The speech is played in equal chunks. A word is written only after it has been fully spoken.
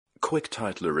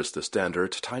QuickTitler is the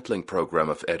standard titling program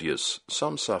of EDIUS.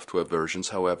 Some software versions,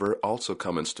 however, also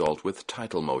come installed with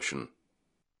title motion.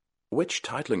 Which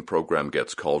titling program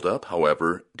gets called up,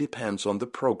 however, depends on the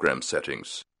program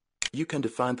settings. You can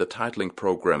define the titling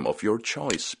program of your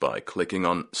choice by clicking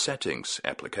on Settings,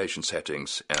 Application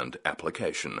Settings, and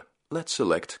Application. Let's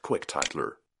select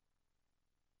QuickTitler.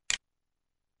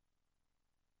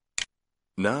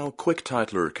 Now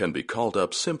QuickTitler can be called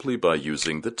up simply by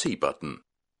using the T button.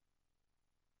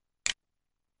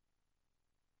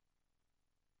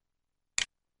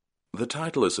 The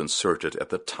title is inserted at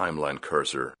the timeline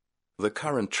cursor. The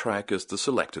current track is the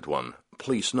selected one.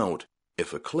 Please note,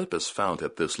 if a clip is found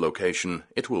at this location,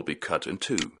 it will be cut in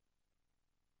two.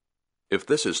 If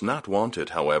this is not wanted,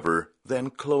 however,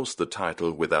 then close the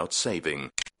title without saving.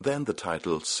 Then the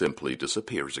title simply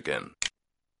disappears again.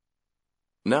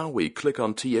 Now we click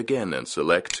on T again and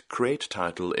select Create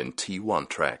Title in T1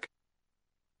 track.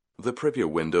 The preview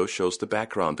window shows the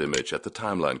background image at the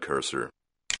timeline cursor.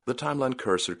 The timeline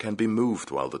cursor can be moved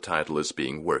while the title is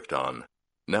being worked on.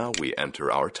 Now we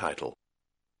enter our title.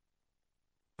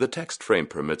 The text frame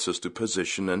permits us to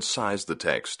position and size the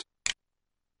text.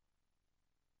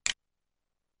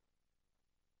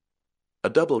 A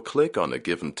double click on a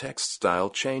given text style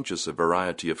changes a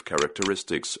variety of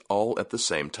characteristics all at the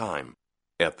same time.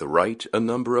 At the right, a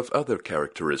number of other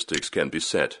characteristics can be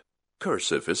set.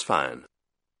 Cursive is fine.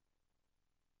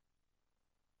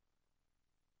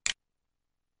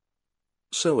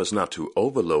 So as not to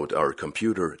overload our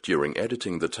computer during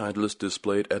editing, the title is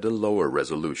displayed at a lower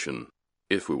resolution.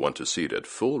 If we want to see it at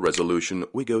full resolution,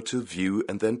 we go to View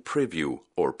and then Preview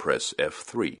or press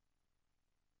F3.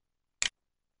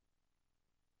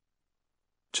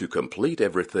 To complete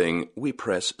everything, we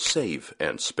press Save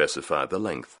and specify the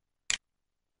length.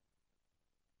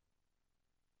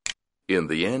 In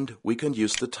the end, we can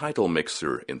use the title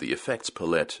mixer in the effects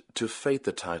palette to fade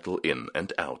the title in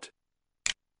and out.